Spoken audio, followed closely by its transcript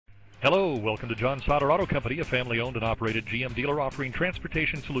Hello, welcome to John Sauder Auto Company, a family-owned and operated GM dealer offering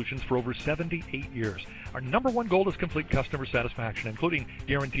transportation solutions for over 78 years. Our number one goal is complete customer satisfaction, including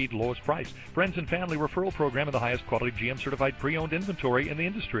guaranteed lowest price, friends and family referral program, and the highest quality GM certified pre-owned inventory in the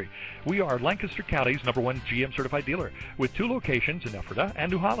industry. We are Lancaster County's number one GM certified dealer with 2 locations in Ephrata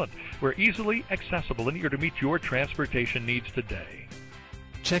and New Holland. We're easily accessible and eager to meet your transportation needs today.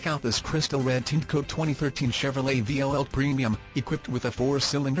 Check out this Crystal Red Tintcoat 2013 Chevrolet VLL Premium, equipped with a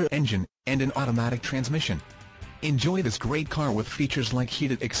 4-cylinder engine and an automatic transmission. Enjoy this great car with features like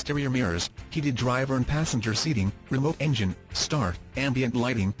heated exterior mirrors, heated driver and passenger seating, remote engine, start, ambient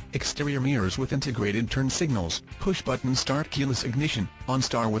lighting, exterior mirrors with integrated turn signals, push-button start keyless ignition,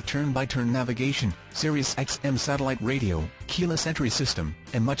 OnStar with turn-by-turn navigation, Sirius XM satellite radio, keyless entry system,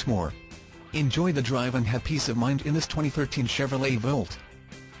 and much more. Enjoy the drive and have peace of mind in this 2013 Chevrolet Volt.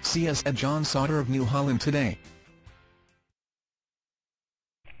 See us at John Sauder of New Holland today.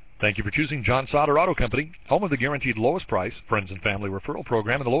 Thank you for choosing John Sauder Auto Company, home of the guaranteed lowest price, friends and family referral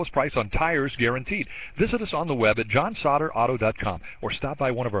program, and the lowest price on tires guaranteed. Visit us on the web at johnsauderauto.com or stop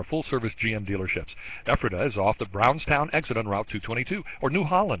by one of our full-service GM dealerships. Ephrata is off the Brownstown exit on Route 222, or New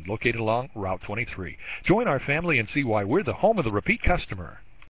Holland, located along Route 23. Join our family and see why we're the home of the repeat customer.